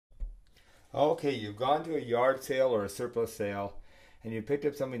Okay, you've gone to a yard sale or a surplus sale and you picked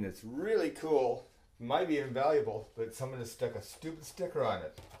up something that's really cool, might be even valuable, but someone has stuck a stupid sticker on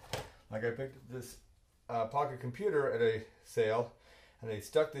it. Like I picked up this pocket computer at a sale and they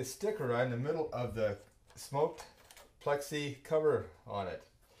stuck this sticker right in the middle of the smoked plexi cover on it.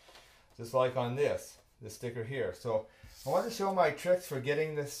 Just like on this sticker here. So I want to show my tricks for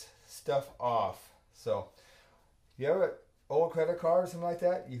getting this stuff off. So you have an old credit card or something like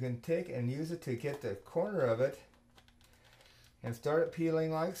that, you can take and use it to get the corner of it and start it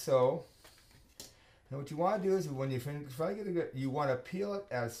peeling like so. And what you want to do is when you finally get it, you want to peel it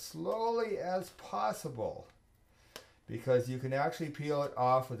as slowly as possible because you can actually peel it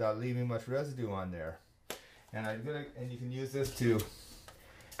off without leaving much residue on there. And you can use this to,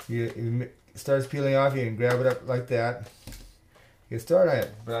 it starts peeling off, you can grab it up like that. You can start on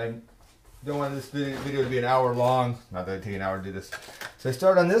it, but I don't want this video to be an hour long. Not that it'd take an hour to do this. So I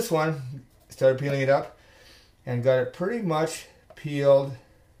started on this one, started peeling it up, and got it pretty much peeled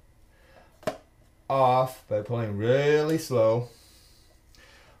off by pulling really slow.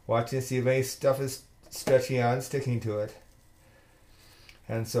 Watching to see if any stuff is stretching on, sticking to it.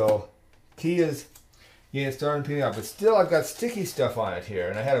 And so, key is getting it started peeling off. But still I've got sticky stuff on it here,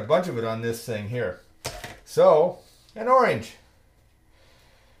 and I had a bunch of it on this thing here. So, an orange.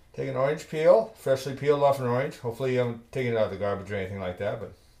 Take an orange peel, freshly peeled off an orange. Hopefully you haven't taken it out of the garbage or anything like that,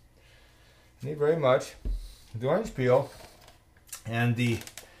 but need very much. The orange peel and the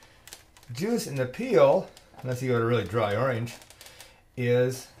juice in the peel, unless you got a really dry orange,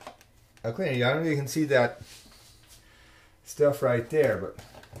 is a cleaner. I don't know if you can see that stuff right there, but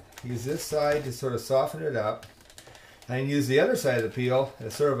use this side to sort of soften it up. And use the other side of the peel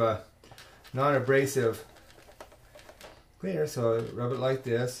as sort of a non-abrasive cleaner, so rub it like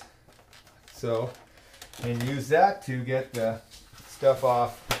this, so, and use that to get the stuff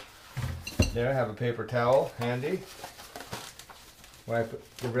off. There, I have a paper towel handy.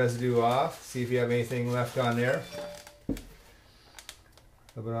 Wipe the residue off, see if you have anything left on there.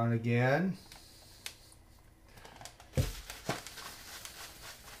 Rub it on again.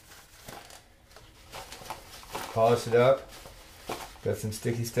 Polish it up. Got some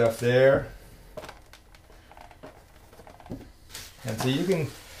sticky stuff there. And so you can,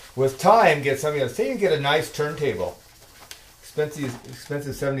 with time, get something else. Say you get a nice turntable, expensive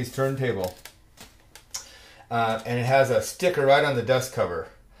 70s turntable, and it has a sticker right on the dust cover,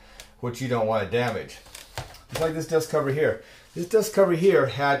 which you don't want to damage. Just like this dust cover here. This dust cover here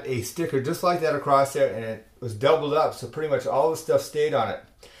had a sticker just like that across there, and it was doubled up, so pretty much all the stuff stayed on it.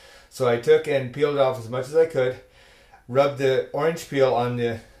 So I took and peeled it off as much as I could, rubbed the orange peel on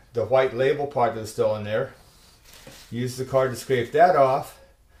the white label part that was still in there. Use the card to scrape that off,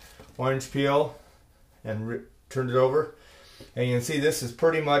 orange peel, and turned it over. And you can see this is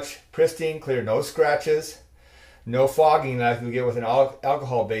pretty much pristine, clear, no scratches, no fogging like we get with an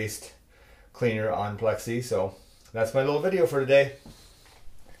alcohol-based cleaner on Plexi. So that's my little video for today.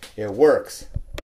 It works.